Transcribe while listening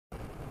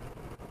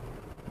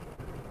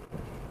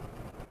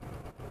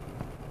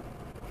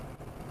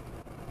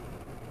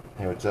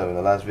Hey, what's up? In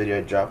the last video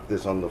I dropped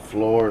this on the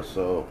floor,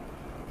 so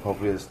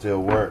hopefully it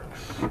still works.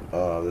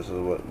 This is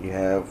what you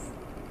have.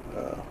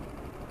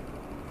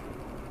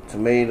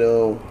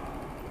 Tomato,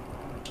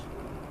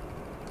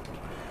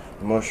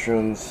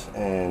 mushrooms,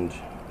 and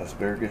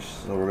asparagus.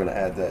 So we're gonna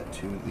add that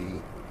to the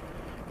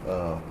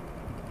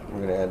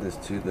this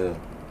to the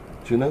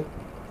tuna,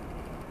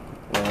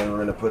 and then we're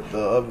gonna put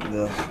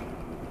the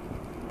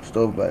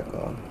stove back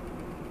on,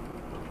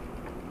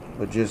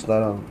 but just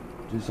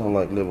on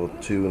like level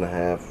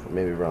 2.5,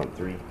 maybe around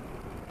 3.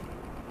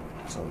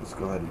 So let's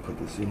go ahead and put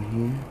this in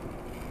here.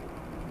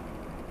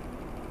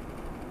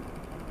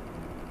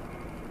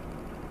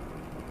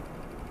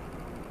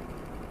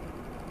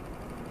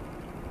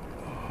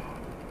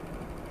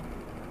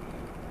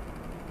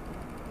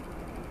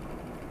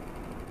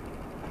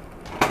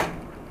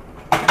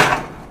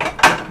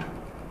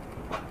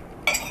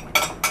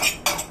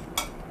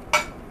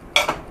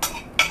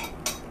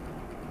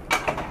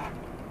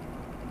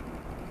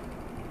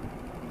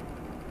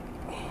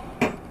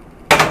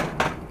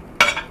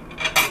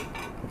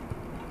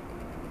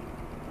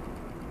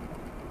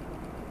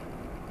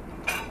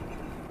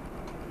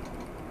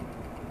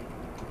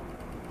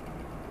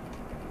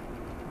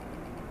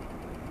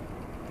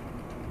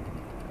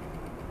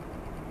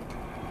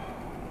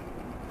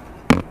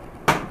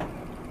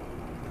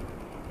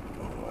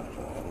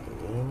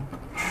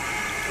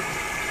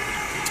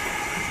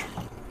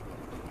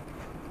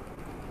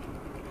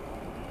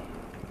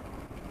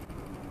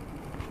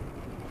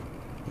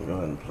 Go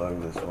ahead and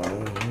plug this one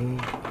in here.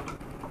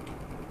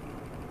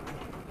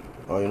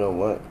 Oh, you know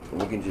what?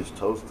 We can just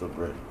toast the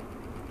bread.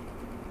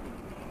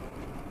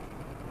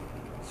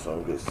 So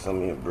get some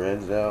of your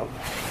breads out.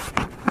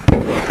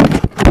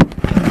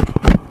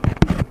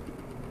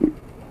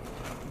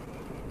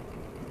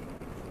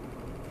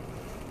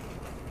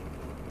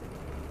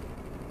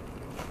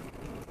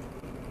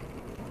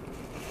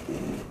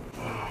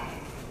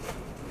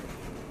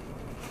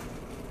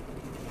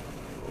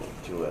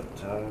 Two at a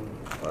time.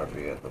 Or if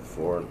you got the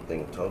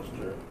 4-thing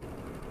toaster.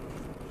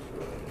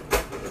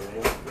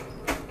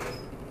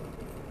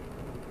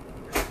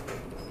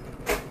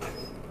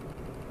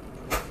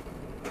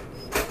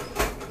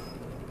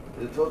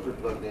 Is the toaster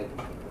plugged in?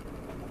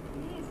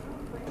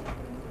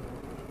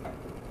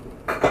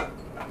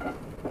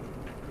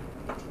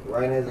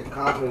 Rene has a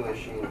coffee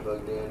machine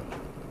plugged in.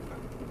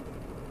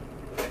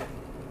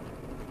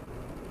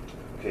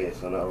 Okay,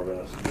 so now we're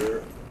gonna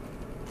stir.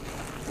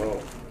 Well,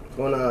 what's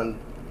going on?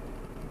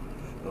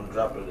 Don't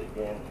drop it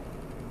again.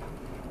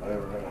 Alright,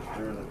 we're gonna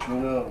stir the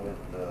tuna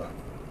with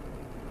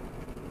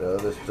the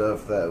other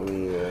stuff that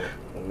we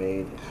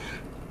made.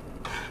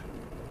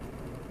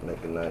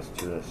 Make a nice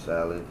tuna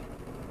salad.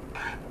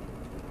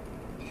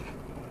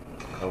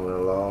 Coming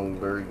along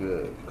very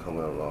good.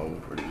 Coming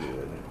along pretty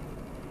good.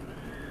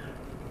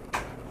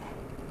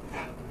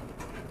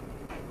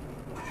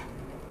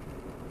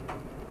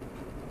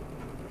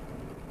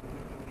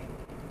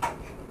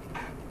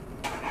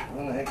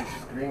 Who the heck is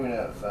screaming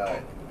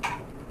outside?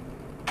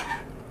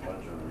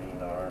 Bunch of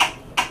renards.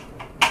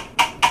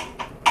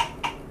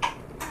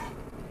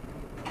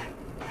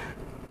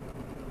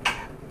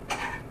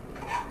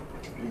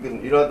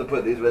 You don't have to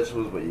put these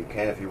vegetables, but you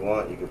can if you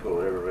want. You can put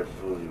whatever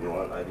vegetables you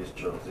want. I just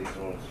chose these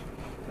ones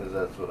because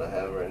that's what I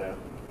have right now.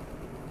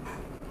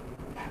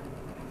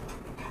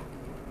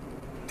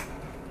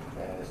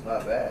 And it's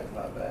not bad. It's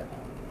not bad.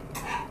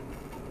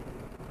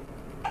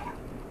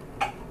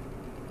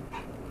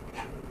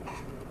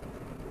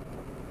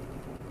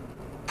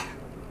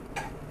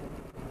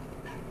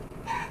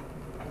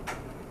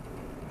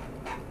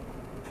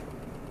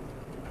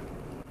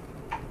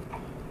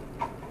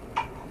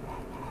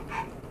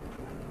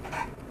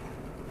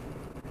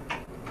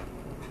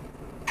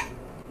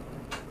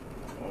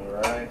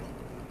 Alright,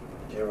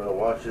 okay, we're gonna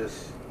watch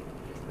this,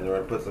 and we're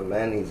gonna put some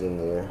mayonnaise in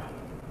there.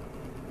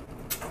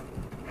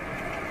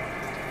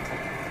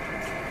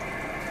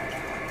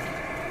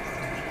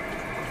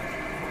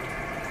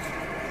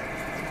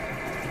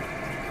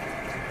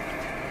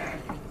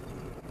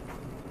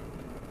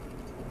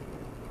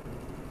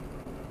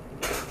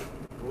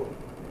 Whoa,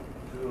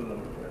 2 of them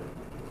are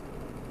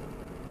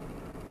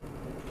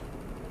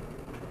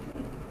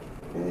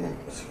ready.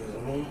 Excuse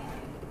me.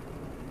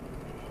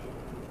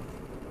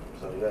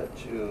 So we got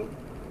 2.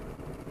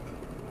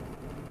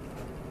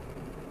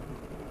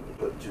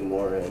 Put 2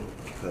 more in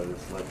because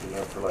it's like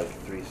enough for like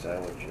 3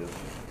 sandwiches.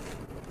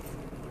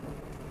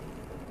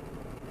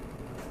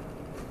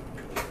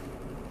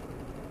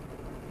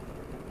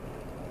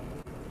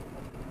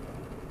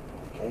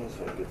 Okay,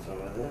 so we get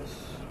some of this.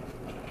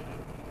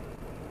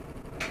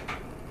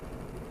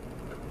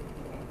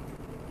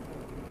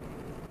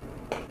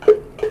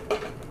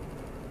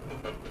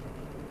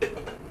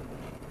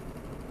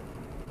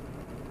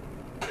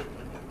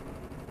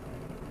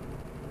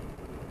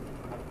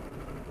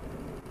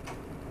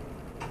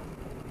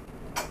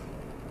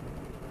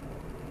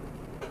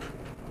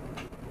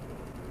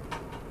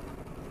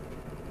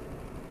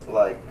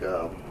 Like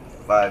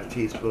 5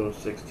 teaspoons,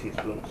 6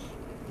 teaspoons.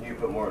 You can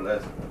put more or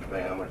less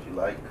depending on how much you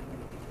like.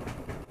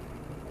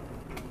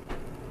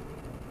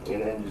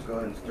 And then just go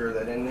ahead and stir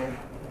that in there.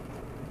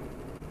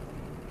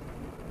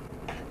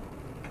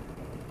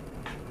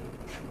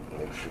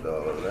 Mix it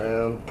all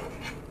around.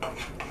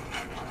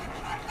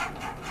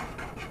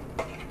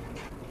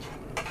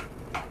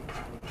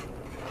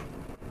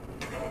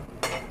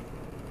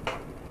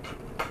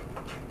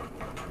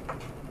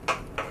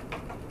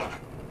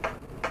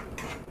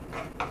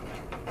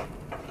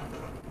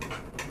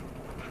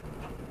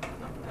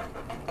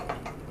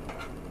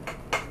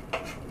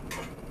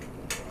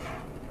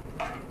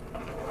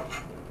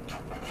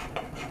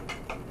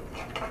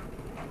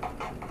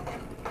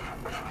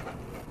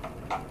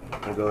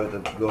 And go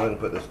ahead and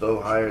put the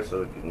stove higher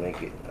so it can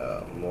make it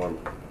more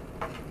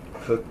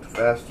cooked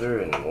faster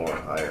and more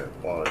higher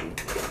quality.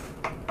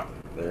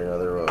 There,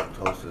 another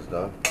toast is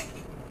done.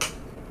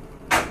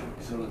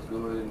 So let's go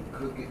ahead and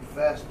cook it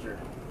faster.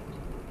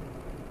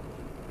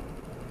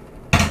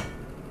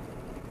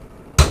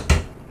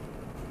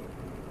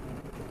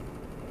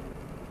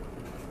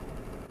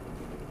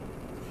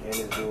 And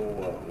let's do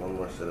one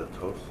more set of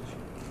toast.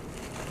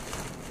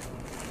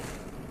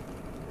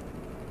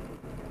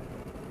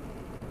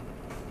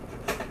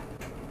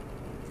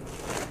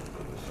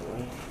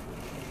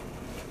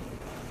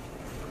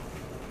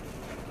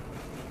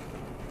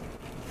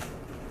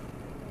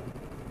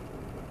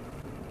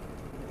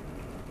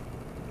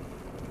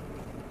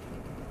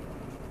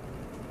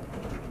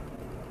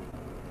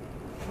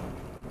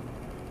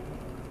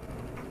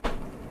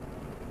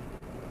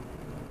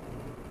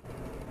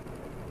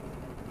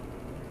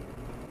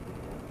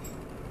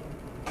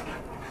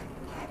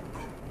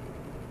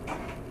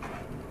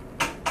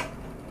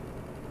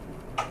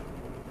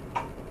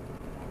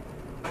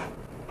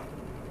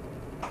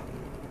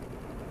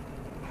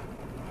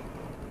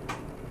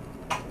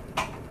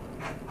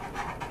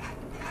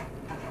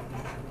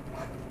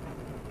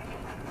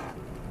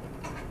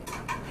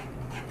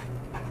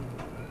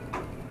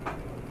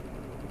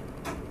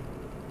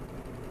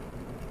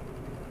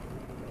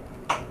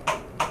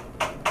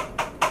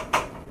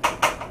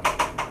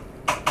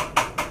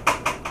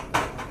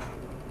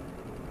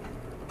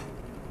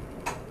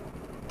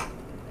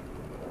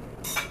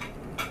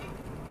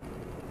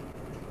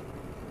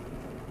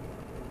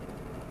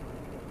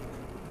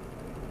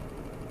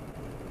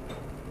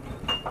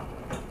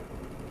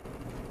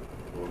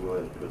 Go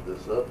ahead and put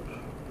this up.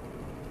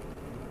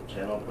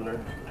 Can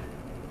opener.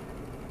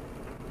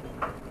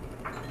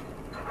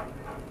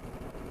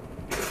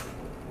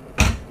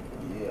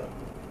 Yeah.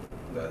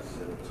 That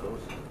set of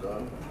toast is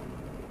done.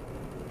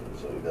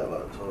 So we got a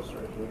lot of toast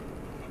right here.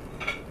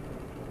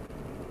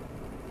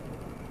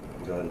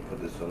 Go ahead and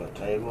put this on the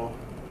table.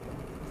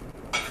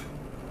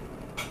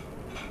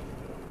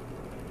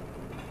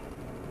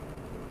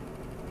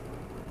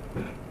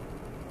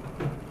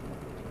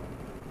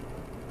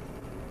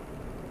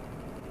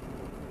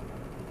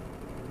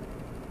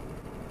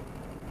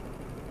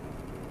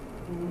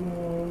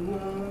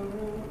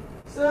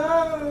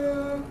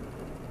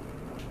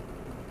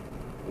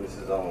 This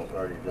is almost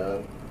already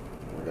done.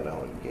 We're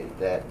gonna get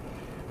that,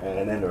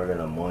 and then we're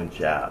gonna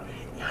munch out.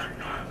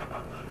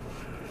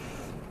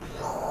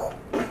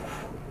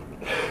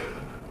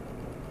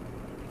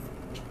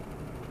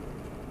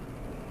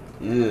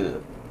 Yeah,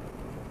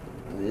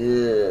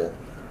 yeah.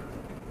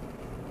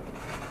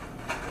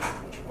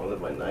 I'll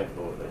leave my knife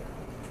over there.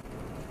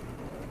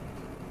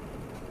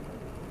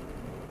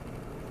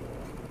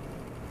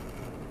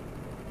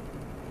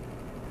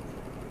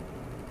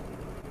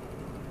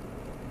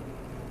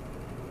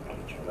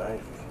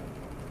 Knife.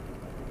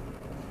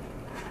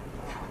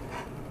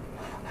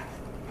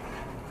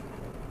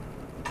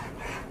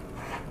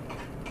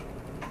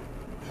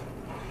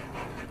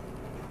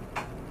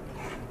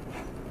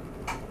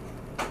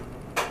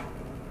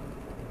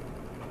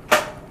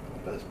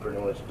 That's pretty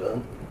much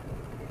done.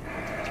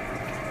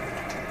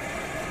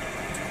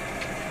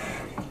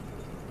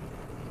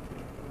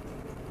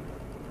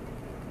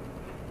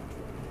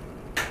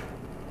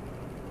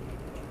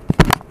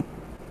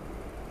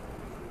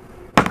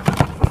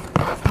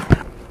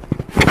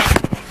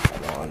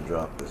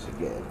 Drop this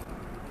again.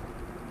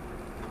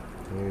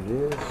 Here it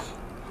is.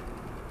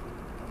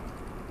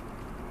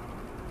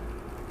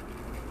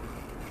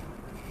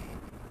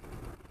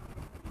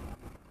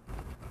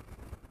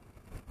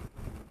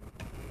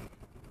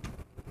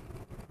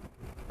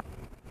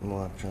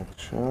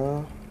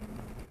 Cha-cha.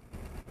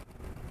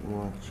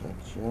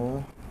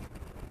 Cha-cha.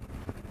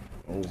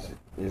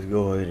 Just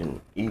go ahead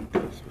and eat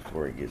this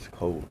before it gets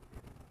cold.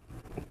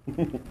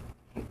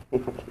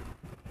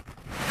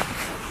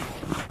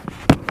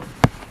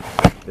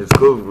 It's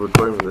cool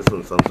recording from this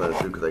one sometimes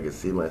too, because I can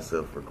see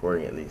myself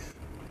recording at least.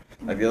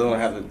 Like the other one,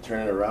 I have to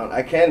turn it around.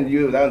 I can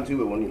do it down too,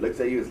 but when it looks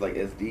at you, it's like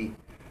SD.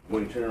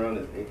 When you turn around,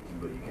 it's HD,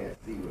 but you can't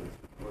see what it's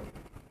recording.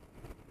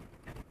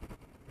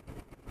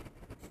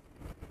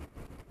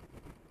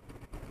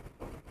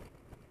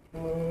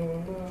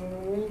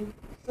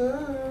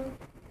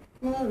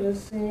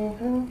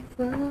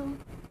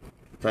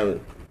 Time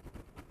it.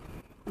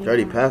 You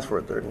already passed for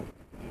a 30.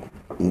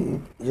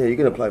 Yeah, you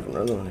can apply for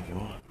another one if you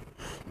want.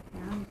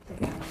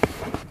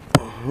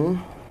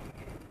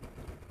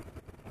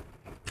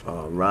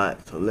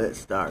 Alright, so let's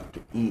start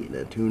to eat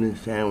the tuna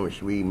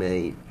sandwich we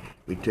made.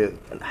 We took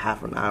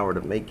half an hour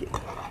to make it.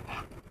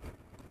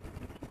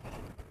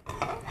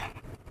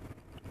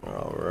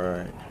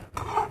 Alright.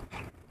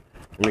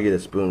 Let me get a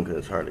spoon because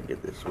it's hard to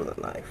get this with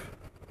a knife.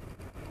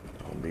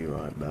 I'll be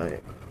right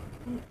back.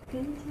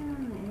 Couldn't you turn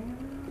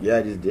on the air? Yeah,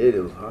 I just did.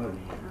 It was hot. It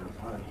was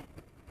hot.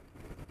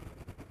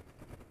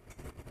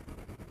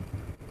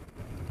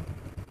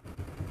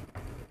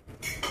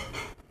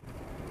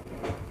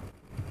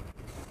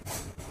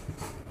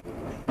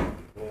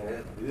 Yeah,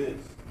 that's good.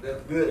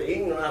 That's good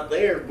eating right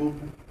there, boo.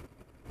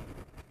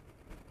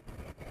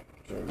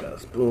 So we got a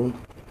spoon.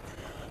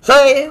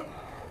 So,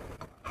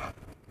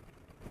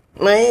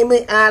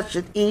 maybe I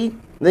should eat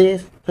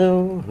this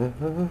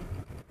tuna.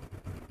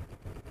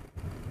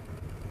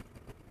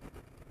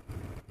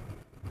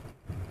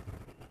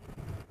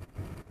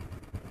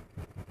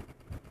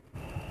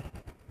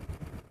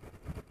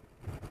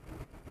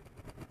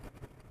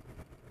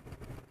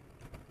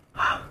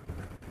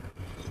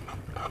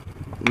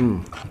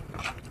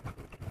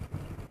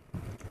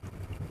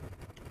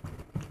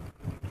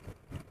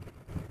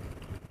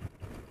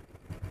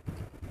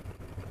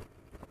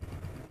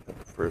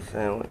 First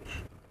sandwich.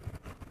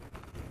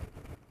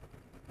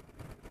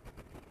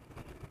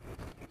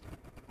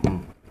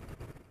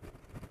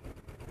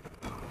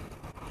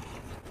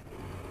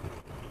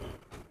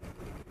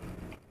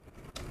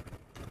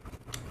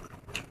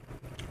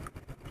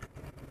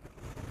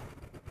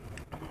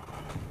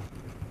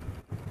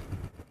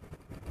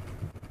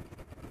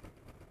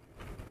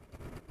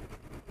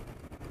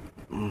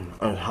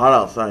 It's hot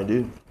outside,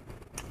 dude.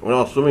 When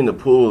I was swimming, the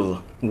pool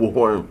was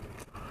warm.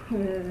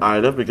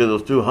 Alright, that's because it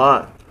was too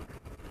hot.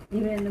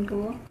 You in the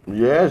pool?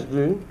 Yes,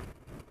 dude.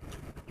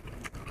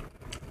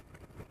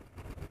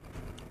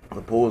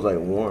 The pool was like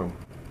warm.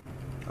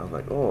 I was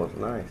like, oh, it's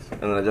nice.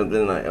 And then I jumped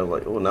in and I was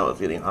like, oh, now it's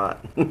getting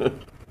hot.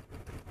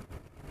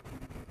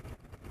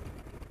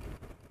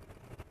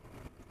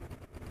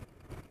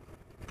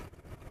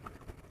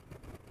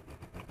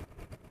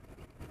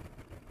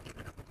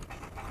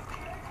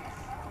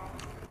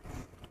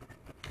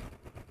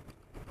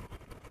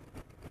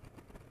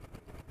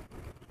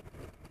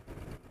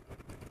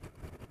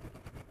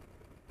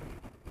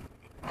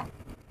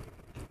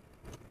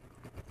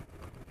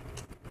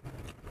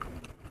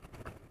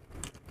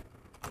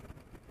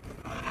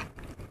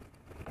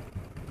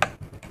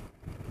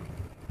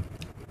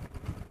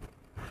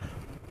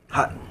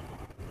 Hot.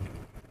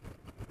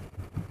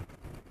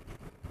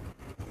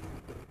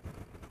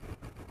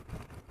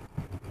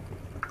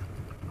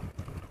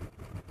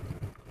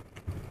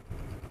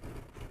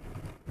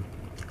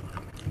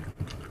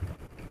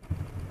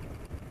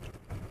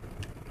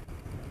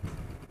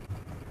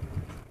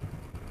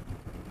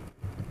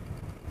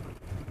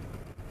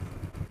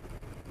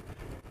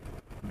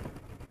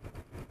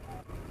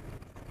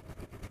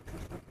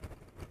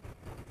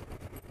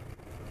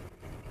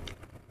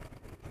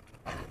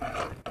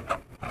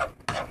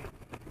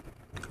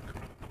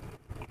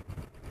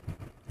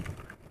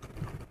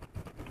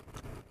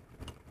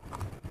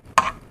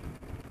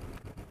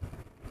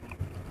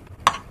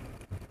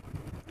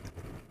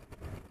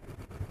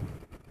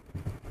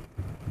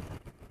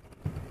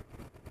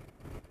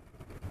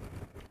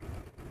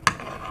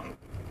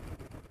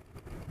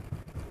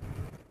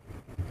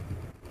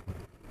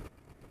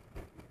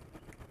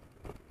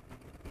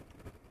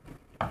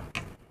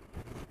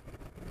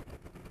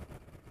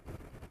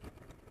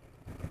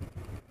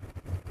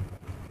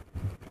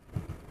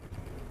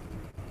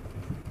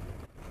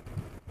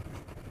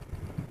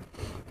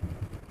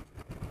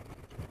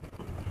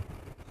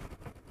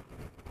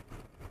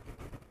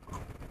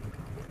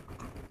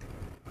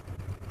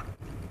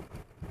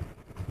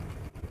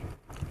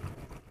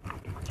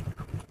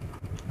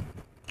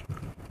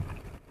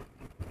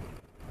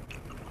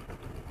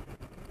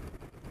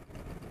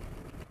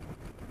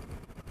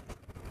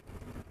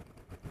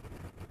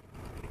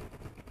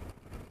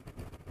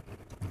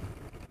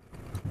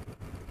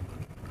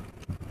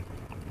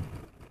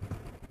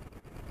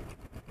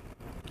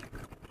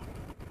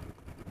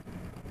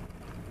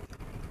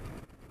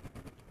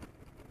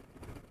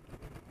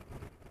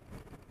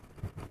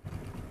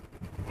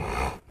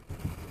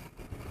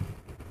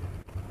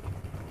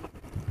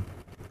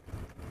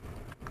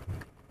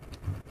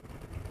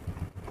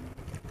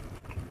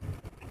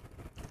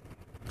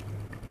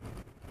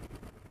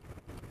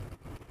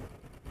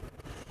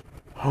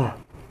 Huh.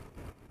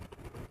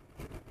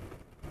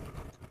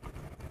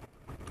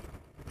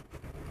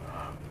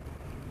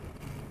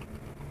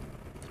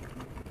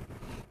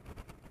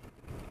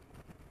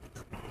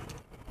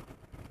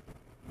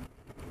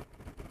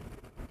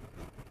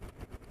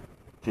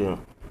 Yeah,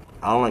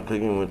 I don't like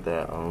cooking with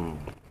that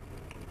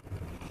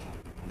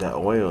that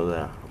oil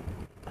there.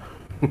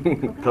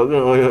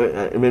 Coconut oil,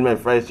 it made my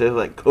fries taste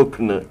like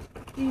coconut.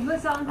 Do you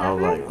put salt and pepper? I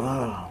was like,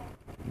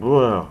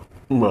 oh,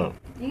 well.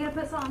 You gotta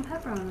put salt and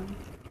pepper on them.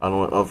 I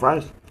don't want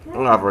fries. Yeah.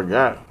 Oh, I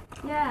forgot.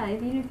 Yeah,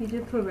 even if you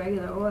just put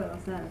regular oil,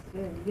 it's not as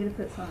good. You gotta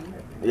put salt and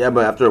pepper. Yeah,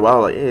 but after a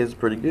while, like, hey, it's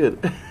pretty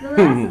good. The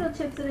last little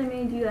chips that I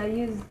made you, I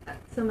used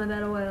some of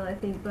that oil, I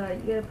think, but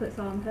you gotta put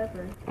salt and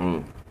pepper.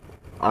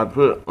 I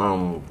put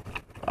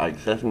like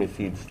sesame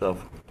seed stuff.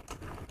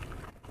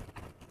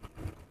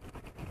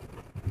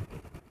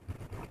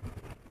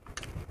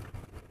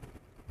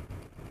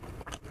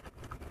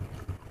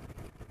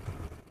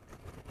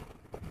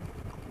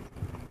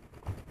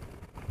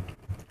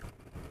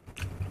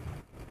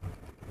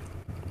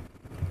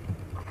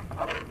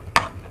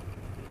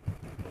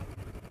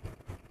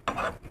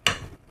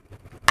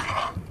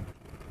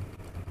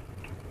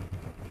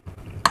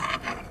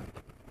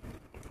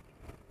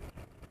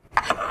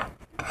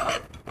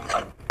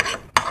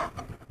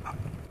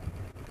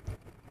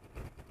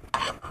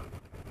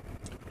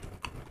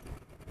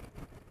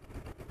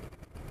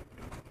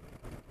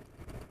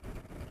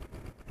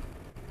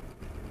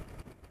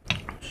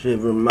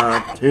 Shiver my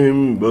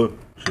timber,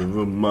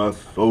 shiver my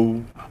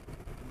soul.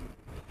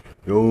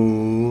 The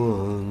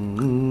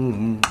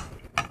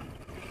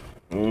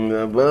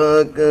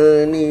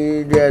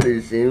buccaneer got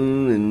a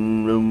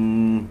sailing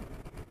room.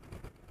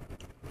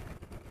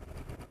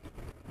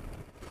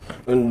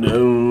 And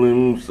down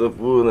himself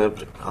would have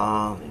to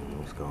call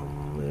him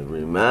scum.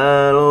 Every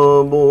man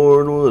on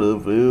board would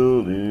have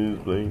filled his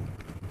place.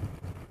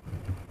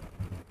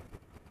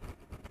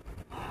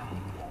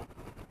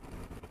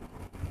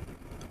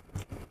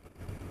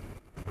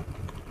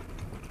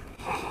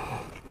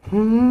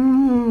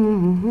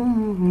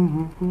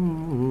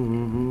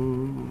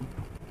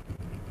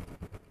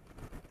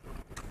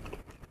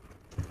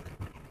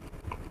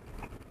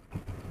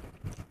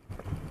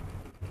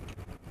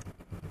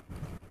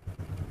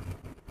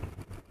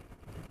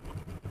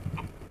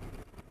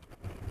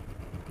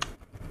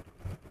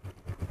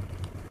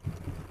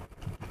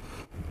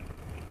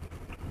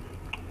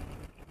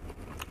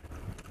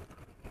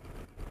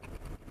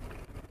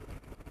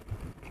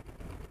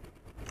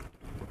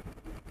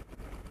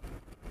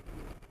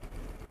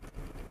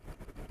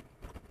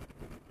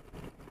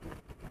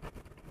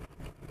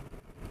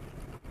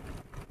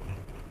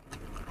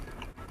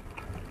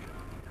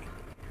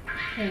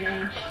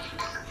 Rene.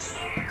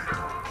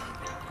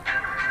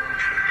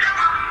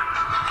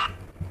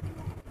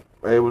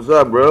 Hey, what's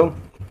up, bro?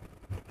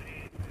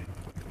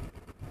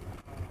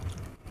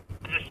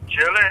 Just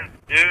chilling,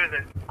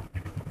 dude.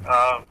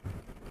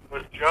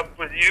 What's up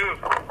with you?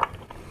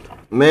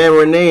 Man,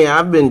 Rene,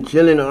 I've been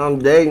chilling all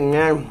day,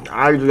 man.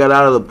 I just got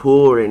out of the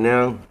pool right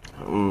now.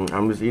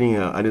 I'm just eating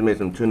I just made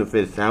some tuna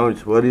fish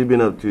sandwich. What have you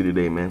been up to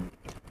today, man?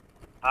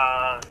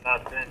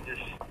 Nothing.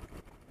 Just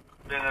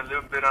been a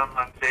little bit on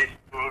my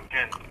Facebook,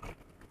 and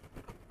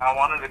I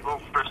wanted to go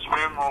for a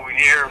swim over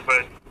here,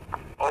 but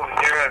over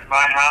here at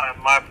my house,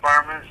 at my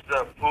apartments,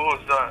 the pool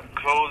is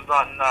closed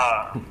on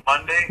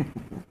Monday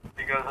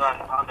because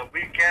on the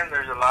weekend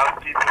there's a lot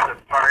of people that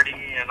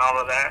party and all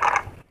of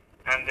that,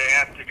 and they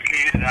have to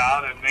clean it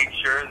out and make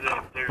sure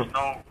that there's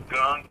no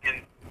gunk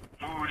and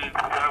food and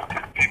stuff,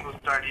 because people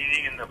start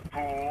eating in the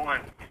pool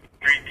and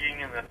drinking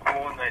in the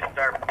pool, and they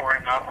start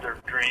pouring out their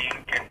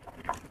drink and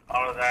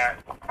all of that,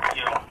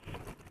 you know,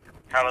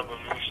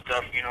 hullabaloo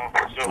stuff, you know.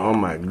 So, Oh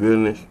my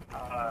goodness.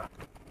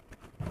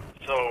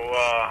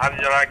 How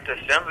did you like the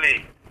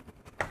assembly?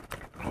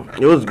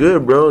 It was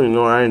good, bro. You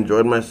know, I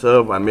enjoyed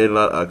myself. I made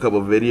a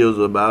couple videos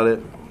about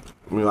it.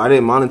 You know, I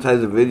didn't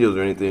monetize the videos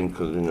or anything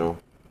because, you know,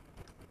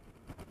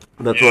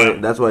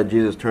 that's why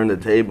Jesus turned the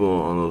table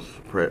on those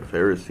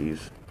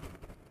Pharisees.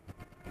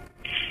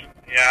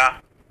 Yeah.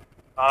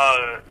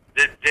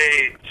 Did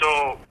they,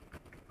 so,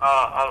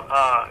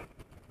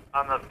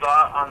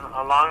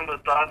 along the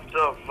thoughts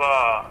of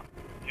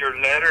your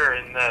letter,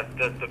 and that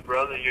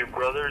your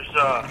brothers,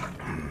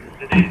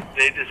 did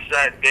they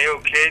decide, they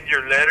okayed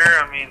your letter?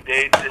 I mean,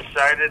 they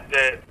decided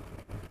that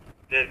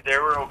they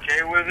were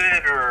okay with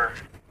it, or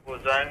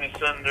was I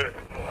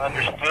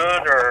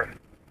misunderstood, or?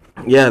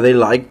 Yeah, they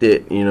liked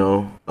it, you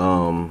know.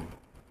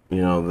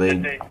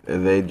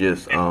 They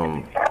just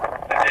Did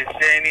they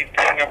say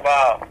anything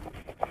about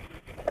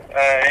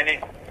any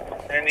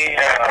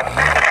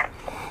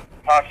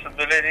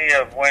possibility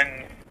of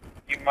when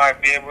you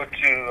might be able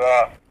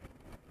to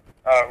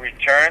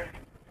return?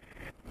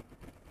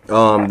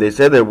 They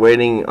said they're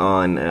waiting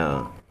on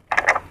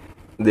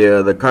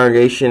the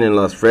congregation in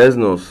Los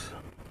Fresnos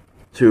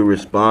to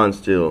respond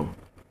still,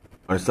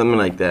 or something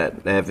like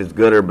that. If it's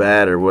good or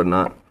bad or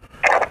whatnot.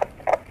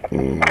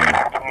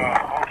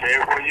 Okay,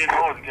 well, you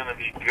know it's gonna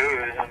be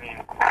good. I mean,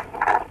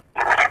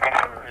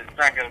 it's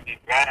not gonna be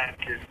bad,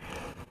 because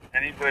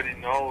anybody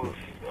knows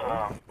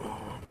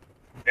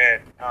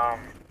that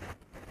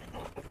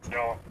you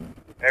know,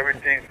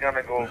 everything's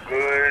gonna go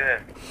good,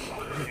 and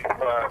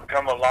you've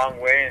come a long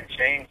way in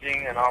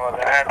changing and all of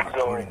that.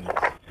 So,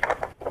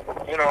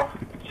 you know,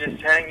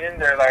 just hang in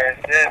there. Like I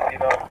said, you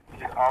know,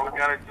 all we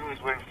gotta do is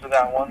wait for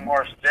that one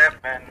more step,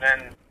 and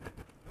then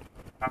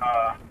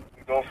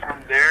go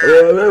from there.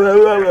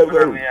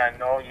 Definitely, I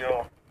know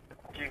you'll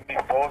keep me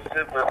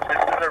posted, but this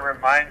is a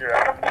reminder.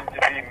 I don't mean to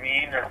be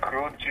mean or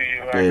cruel to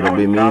you. I Yeah, know don't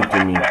be it mean sounds to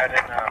like me. that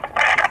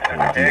in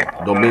a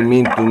text. Don't be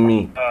mean to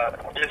me.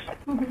 Just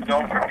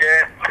don't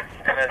forget,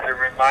 and as a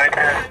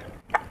reminder,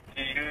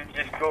 you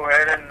just go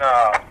ahead and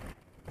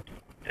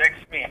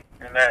text me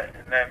and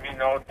let me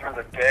know through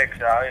the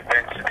text. I'll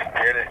eventually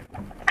get it.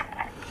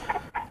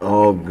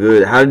 Oh,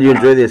 good. How did you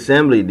enjoy the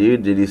assembly,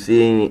 dude? Did you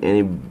see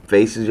any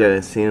faces you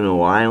haven't seen in a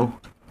while?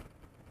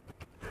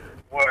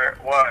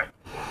 What?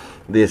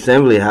 The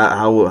assembly.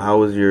 How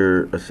was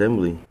your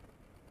assembly?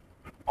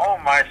 Oh,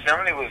 my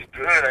assembly was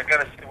good. I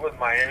got to sit with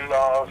my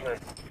in-laws, and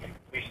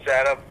we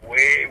sat up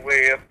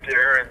way up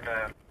there in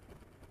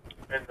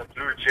the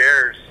blue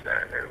chairs.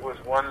 It was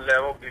one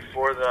level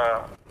before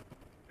the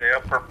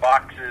upper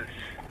boxes.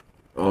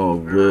 Oh,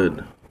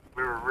 good.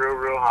 We were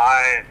real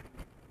high.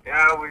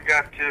 Yeah, we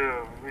got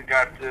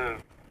to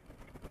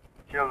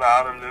chill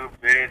out a little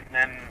bit, and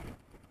then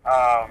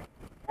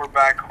we're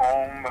back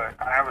home. But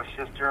I have a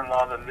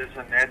sister-in-law that lives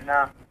in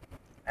Edna,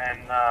 and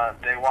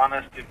they want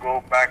us to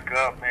go back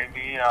up.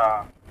 Maybe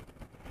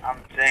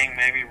I'm saying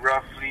maybe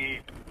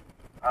roughly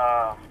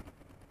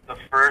the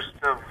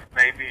 1st of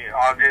maybe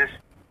August,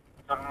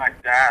 something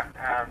like that.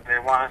 They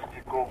want us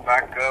to go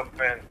back up,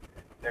 and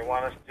they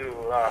want us to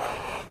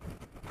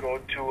go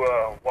to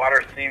a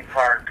water theme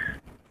park.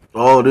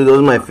 Oh, dude, those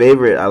are my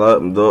favorite. I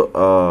love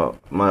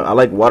I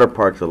like water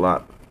parks a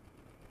lot.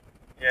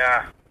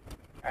 Yeah,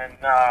 and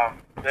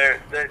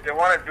they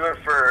want to do it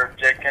for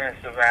Jakin and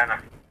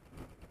Savannah.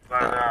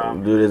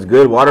 But dude, it's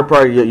good. Water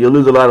park, you'll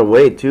lose a lot of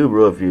weight too,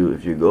 bro, if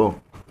you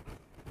go.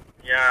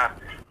 Yeah.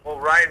 Well,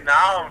 right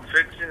now I'm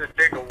fixing to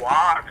take a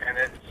walk, and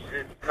it's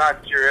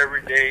not your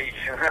everyday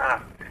 10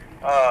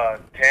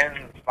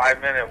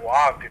 5-minute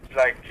walk. It's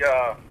like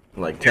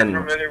 10.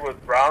 You're familiar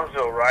with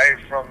Brownsville, right?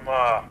 From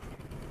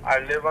I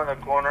live on the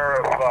corner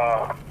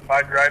of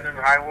Clyde Dryden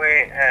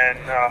Highway and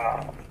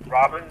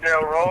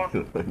Robindale Road.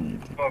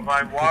 But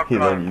I walk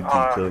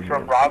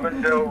from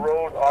Robindale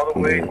Road all the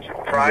way to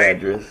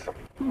Pride,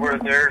 where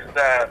there's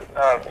that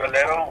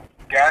Valero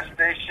gas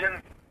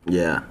station.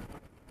 Yeah.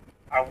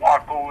 I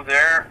walk over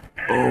there.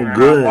 Oh,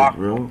 good, I walk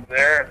bro. over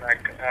there,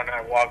 and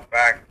I walk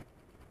back,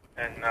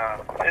 and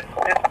it's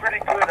pretty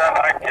good. I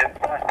like it.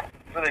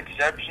 For the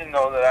exception,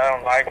 though, that I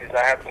don't like is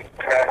I have to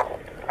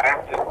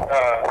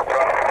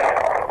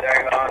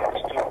drag on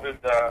stupid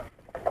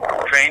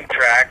train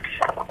tracks.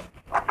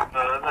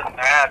 Other than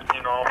that,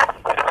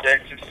 it's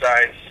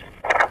exercise.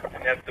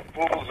 And if the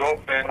pool's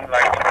open,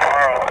 like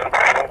tomorrow, it'll be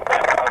open.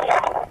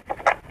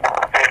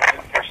 I'll go in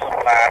for some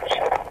laps.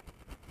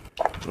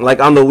 Like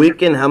on the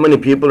weekend, how many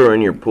people are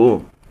in your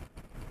pool?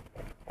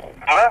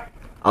 Huh?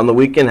 On the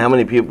weekend, how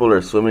many people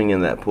are swimming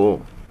in that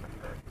pool?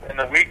 In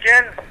the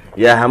weekend?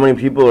 Yeah, how many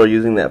people are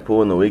using that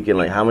pool in the weekend?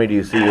 Like, how many do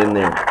you see in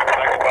there?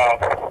 Like about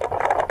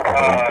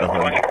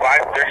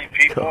 25, 30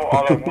 people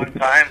all at one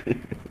time.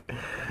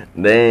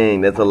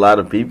 Dang, that's a lot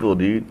of people,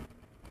 dude.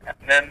 And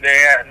then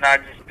they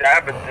not just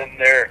that, but then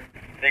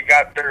they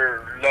got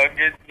their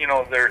luggage,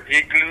 their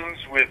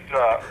igloos with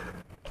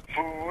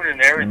food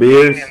and everything,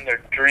 beers, and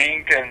their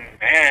drink, and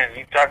man,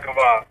 you talk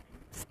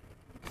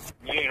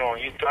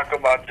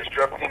about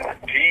disrupting the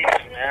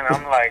peace, man.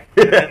 I'm like,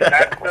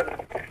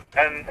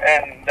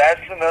 and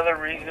that's another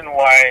reason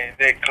why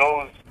they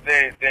closed.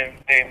 They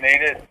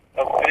made it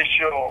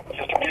official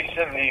just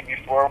recently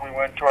before we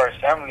went to our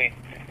assembly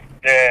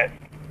that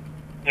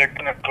they're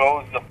gonna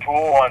close the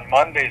pool on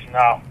Mondays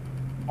now,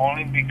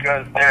 only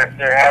because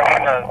they're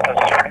having a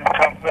certain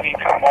company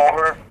come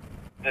over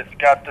that's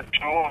got the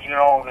tools,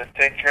 that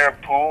take care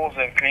of pools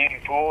and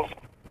cleaning pools,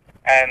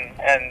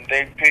 and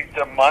they picked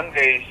the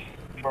Mondays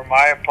for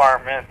my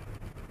apartment,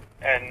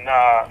 and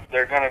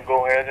they're gonna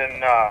go ahead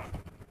and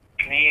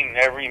clean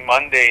every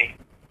Monday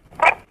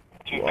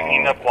to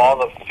clean up all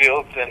the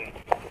filth and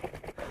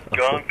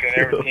gunk and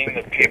everything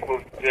that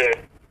people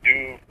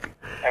do.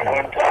 At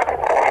one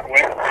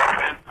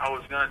time, I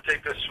was gonna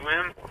take a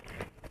swim.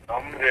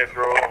 I'm dead,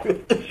 bro.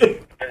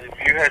 If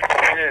you had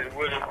seen it, you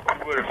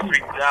would have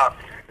freaked out.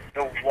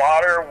 The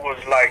water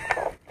was like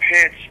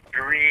pitch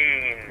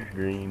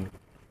green.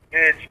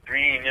 Pitch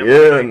green. It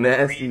was like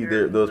nasty.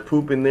 Those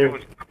poop in there. It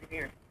was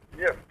green.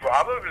 Yeah,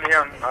 probably.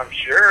 I'm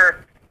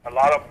sure. A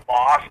lot of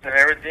moss and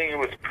everything. It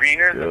was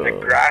greener than the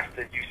grass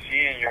that you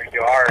see in your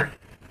yard.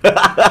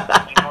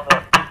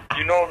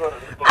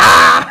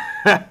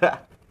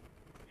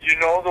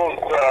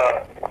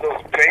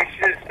 Those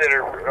places that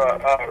are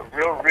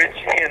real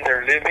richy and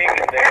they're living,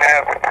 and they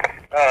have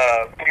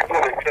people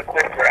that cut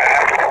their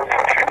grass and they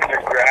trim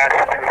their grass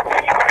and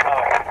everything.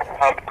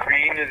 How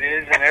green it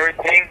is and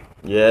everything.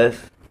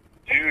 Yes.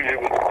 Dude, it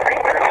was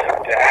greener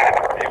than that.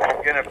 If I'm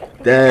gonna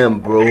damn,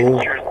 bro.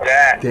 picture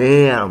that.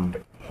 Damn.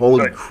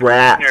 Holy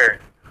crap. Greener.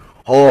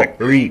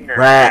 Holy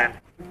crap.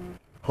 Man.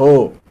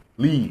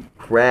 Holy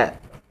crap.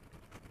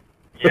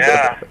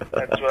 Yeah,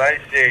 that's what I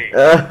say.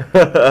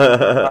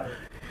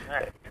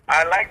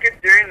 I like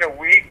it during the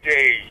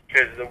weekdays,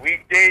 because the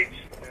weekdays,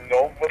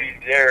 nobody's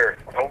there.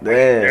 Nobody's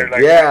there.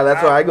 Like yeah,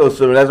 that's why I go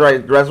swimming. That's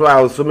right. That's why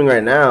I was swimming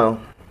right now.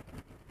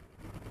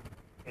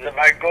 If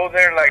I go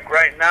there like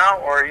right now,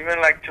 or even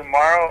like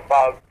tomorrow,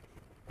 about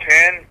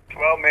 10,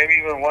 12, maybe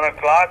even 1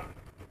 o'clock,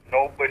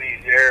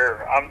 Nobody's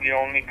there. I'm the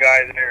only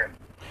guy there.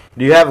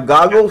 Do you have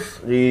goggles?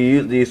 Do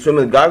you swim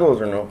with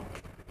goggles or no?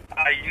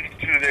 I used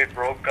to. They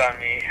broke on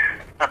me.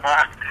 So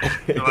I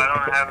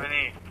don't have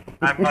any.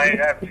 I might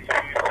have to use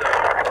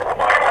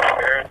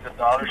pair at the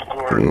dollar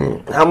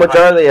store. How much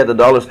are they at the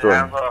dollar store? I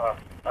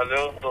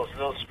have those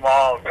little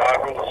small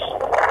goggles.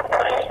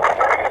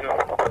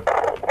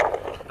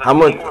 How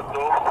much? With those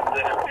is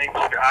that it makes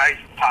your eyes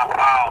pop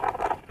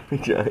out.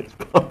 Your eyes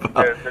pop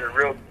out.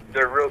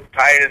 They're real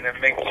tight, and it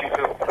makes you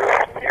look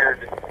really weird.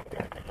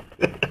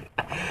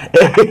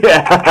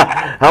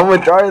 Yeah. How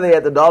much are they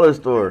at the dollar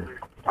store?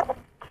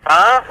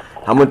 Huh?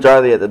 How much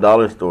are they at the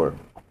dollar store?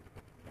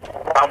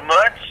 How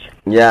much?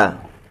 Yeah.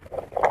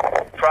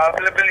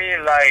 Probably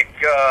like,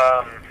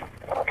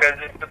 because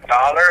it's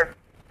 $1.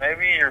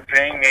 Maybe you're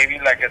paying maybe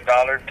like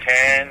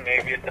 $1.10,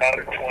 maybe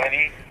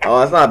 $1.20. Oh,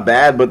 that's not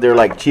bad, but they're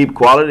like cheap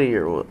quality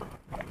or what?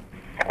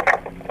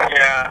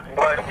 Yeah,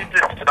 well, you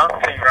did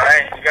something,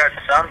 right? You got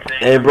something.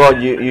 Hey, bro,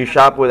 you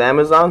shop with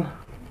Amazon?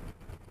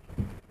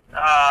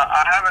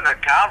 I have an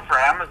account for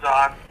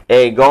Amazon.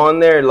 Hey, go on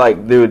there,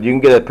 like, dude, you can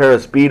get a pair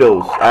of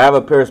Speedos. I have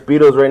a pair of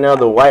Speedos right now,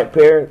 the white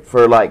pair,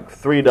 for like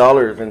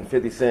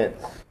 $3.50.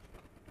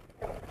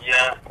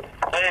 Yeah.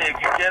 Hey,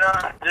 if you get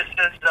on, this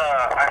is,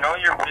 I know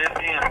you're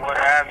busy and what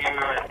have you,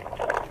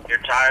 and you're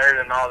tired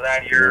and all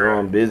that. You know,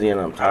 I'm busy and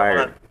I'm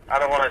tired. I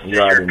don't want to say You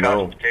you're already a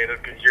know. couch potato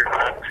because you're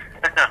not.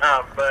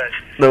 But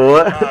The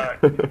what?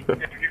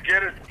 if you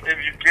get a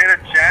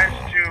chance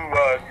to,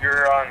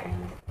 you're on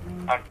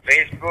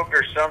Facebook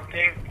or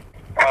something,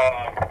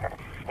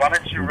 why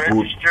don't you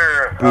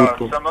register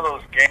some of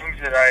those games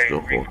that I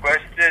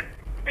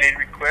made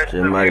requests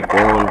of you. I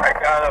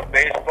got a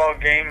baseball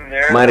game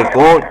there.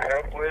 Maricón.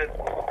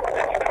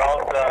 It's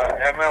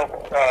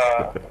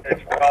called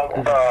it's called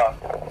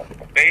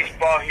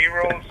Baseball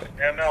Heroes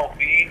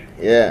MLB.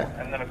 Yeah.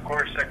 And then of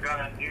course I got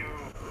a new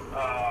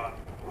a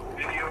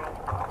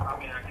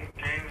new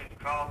game. It's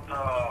called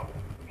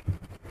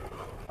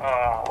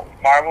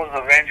Marvel's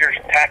Avengers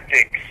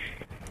Tactics.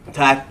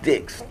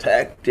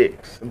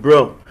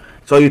 Bro,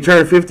 so you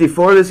turned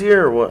 54 this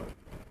year or what?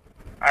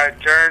 I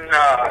turn in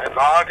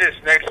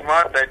August next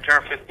month. I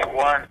turn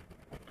 51.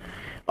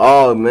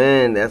 Oh,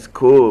 man, that's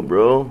cool,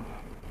 bro.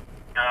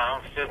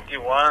 I'm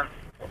 51.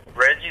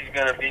 Reggie's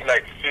gonna be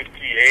like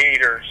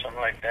 58 or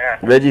something like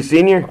that. Reggie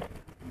Senior?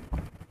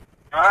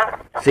 Huh?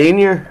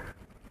 Senior?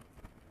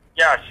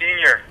 Yeah,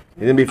 senior.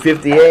 He's gonna be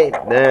 58.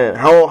 Damn.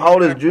 How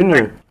old is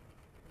Junior?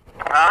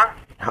 Huh?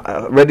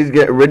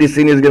 Reggie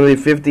Senior's gonna be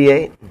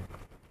 58.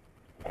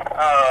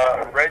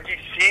 Reggie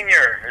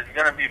Senior is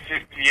gonna be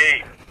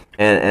 58.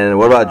 And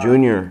what about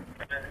Junior?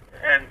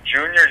 And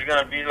Junior's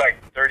gonna be like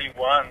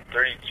 31,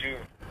 32.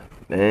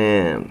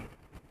 Damn.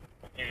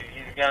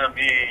 He's gonna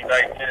be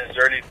like in his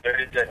early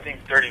 30s, I think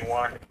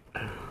 31.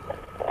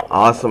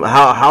 Awesome.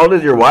 How old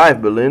is your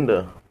wife,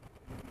 Belinda?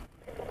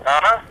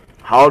 Huh?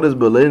 How old is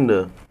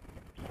Belinda?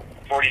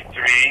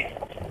 43.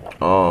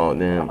 Oh,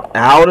 damn. And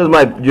how old is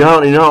you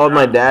know how old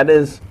my dad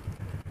is?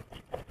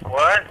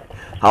 What?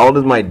 How old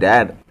is my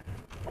dad?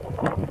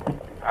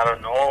 I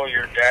don't know.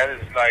 Your dad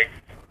is like,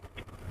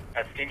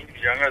 I think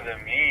he's younger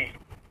than me.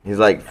 He's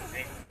like,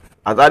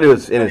 I thought he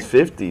was in his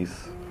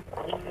 50s.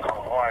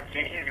 No, I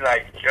think he's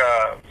like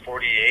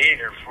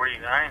 48 or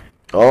 49.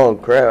 Oh,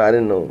 crap. I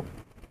didn't know.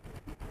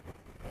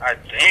 I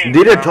think.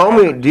 Dieter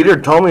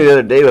told me the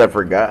other day, but I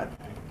forgot.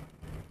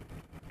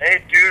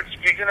 Hey, dude,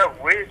 speaking of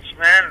which,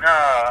 man,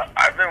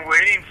 I've been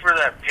waiting for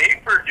that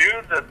paper,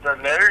 dude, the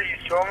letter you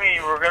told me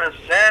you were going to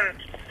send.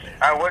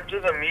 I went to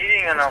the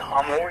meeting, and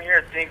I'm over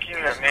here thinking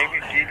that maybe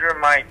Deidre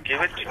might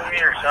give it to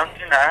me or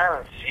something. I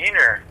haven't seen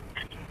her.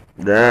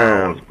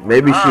 Damn.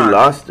 Maybe she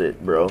lost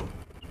it, bro.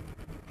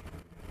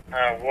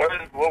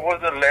 What was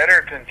the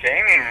letter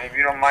containing, if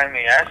you don't mind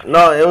me asking?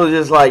 No, it was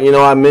just like,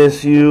 I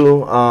miss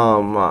you,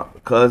 my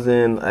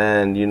cousin,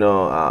 and,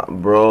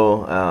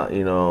 bro,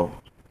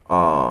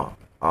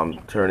 I'm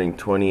turning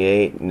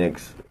 28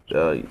 next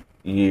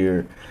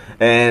year.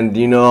 And,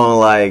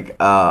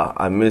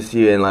 I miss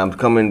you, and I'm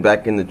coming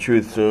back in the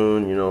truth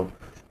soon,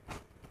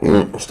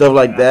 stuff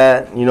like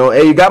that.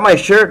 Hey, you got my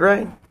shirt,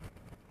 right?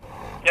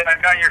 Yeah, I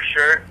got your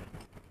shirt.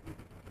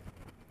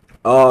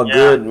 Oh, yeah.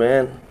 Good,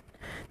 man.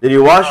 Did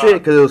you wash it?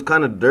 Because it was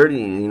kind of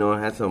dirty, it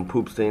had some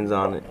poop stains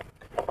on it.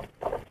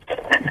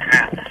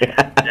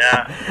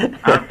 Yeah,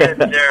 I'll get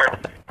there.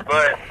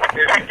 But if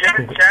you get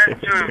a chance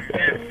to,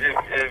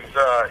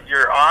 if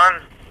you're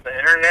on the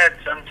internet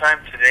sometime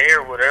today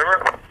or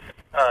whatever,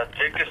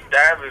 take a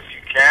stab if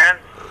you can.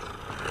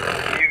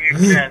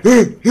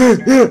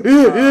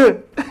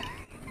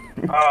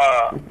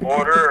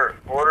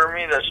 Order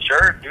me the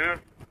shirt, dude.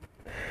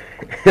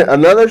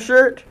 Another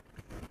shirt?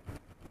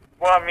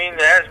 Well, I mean, it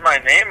has my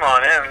name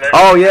on it.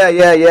 Oh, yeah.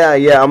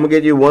 I'm going to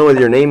get you one with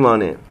your name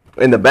on it.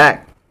 In the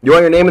back. You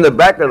want your name in the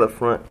back or the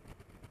front?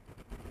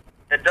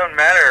 It don't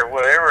matter,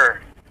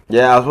 whatever.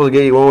 Yeah, I was supposed to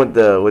get you one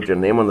with your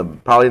name on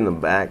probably in the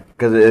back.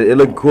 Because it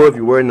looked cool if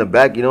you wear it in the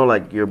back,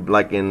 like you're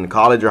like in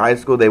college or high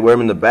school, they wear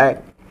them in the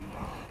back.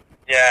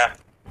 Yeah.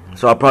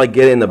 So I'll probably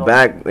get it in the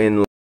back in